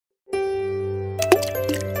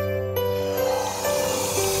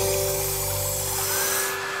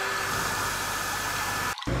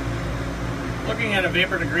looking at a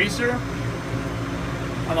vapor degreaser.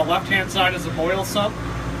 On the left-hand side is a boil sump.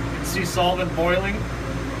 You can see solvent boiling.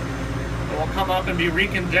 It will come up and be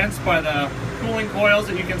recondensed by the cooling coils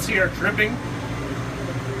that you can see are dripping.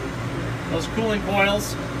 Those cooling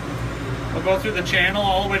coils will go through the channel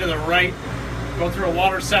all the way to the right, go through a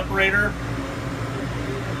water separator,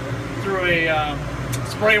 through a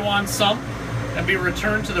spray wand sump, and be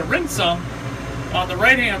returned to the rinse sump. On the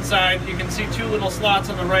right-hand side, you can see two little slots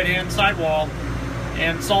on the right-hand side wall,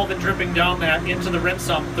 and solvent dripping down that into the rinse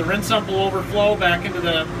sump. The rinse sump will overflow back into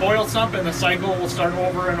the boil sump, and the cycle will start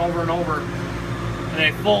over and over and over in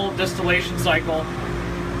a full distillation cycle.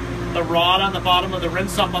 The rod on the bottom of the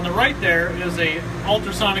rinse sump on the right there is a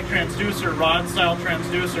ultrasonic transducer, rod style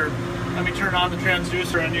transducer. Let me turn on the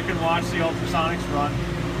transducer and you can watch the ultrasonics run.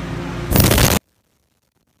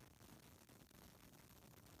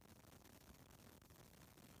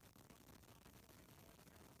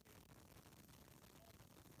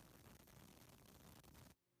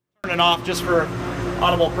 Turn it off just for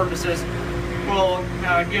audible purposes. Will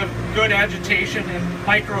give good agitation and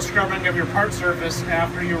micro scrubbing of your part surface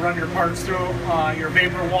after you run your parts through your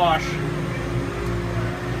vapor wash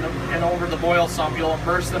and over the boil sump. You'll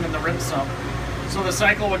immerse them in the rinse sump. So the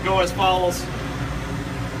cycle would go as follows: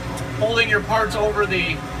 holding your parts over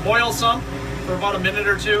the boil sump for about a minute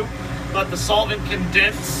or two, let the solvent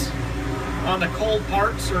condense on the cold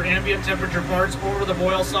parts or ambient temperature parts over the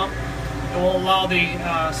boil sump. It will allow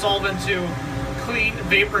the solvent to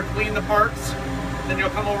vapor clean the parts. Then you'll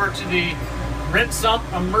come over to the rinse sump,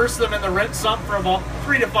 immerse them in the rinse sump for about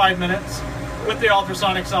 3 to 5 minutes with the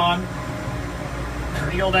ultrasonics on.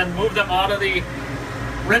 You'll then move them out of the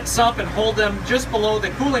rinse sump and hold them just below the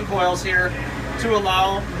cooling coils here to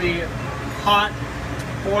allow the hot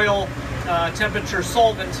boil temperature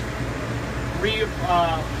solvent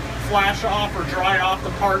flash off or dry off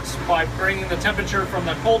the parts by bringing the temperature from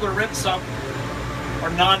the colder rinse sump or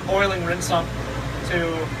non-boiling rinse sump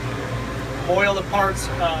to boil the parts,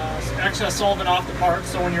 excess solvent off the parts,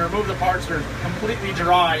 so when you remove the parts they're completely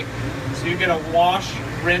dry, so you get a wash,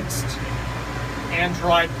 rinsed, and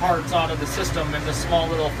dried parts out of the system in this small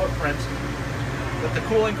little footprint. With the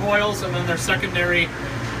cooling coils, and then their secondary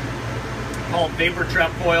called vapor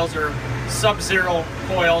trap coils or sub-zero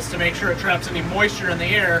coils to make sure it traps any moisture in the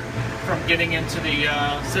air from getting into the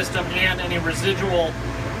system, and any residual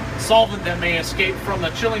solvent that may escape from the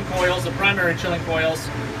chilling coils, the primary chilling coils,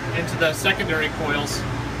 into the secondary coils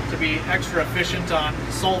to be extra efficient on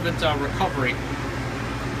solvent recovery.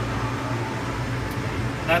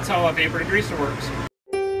 That's how a vapor degreaser works.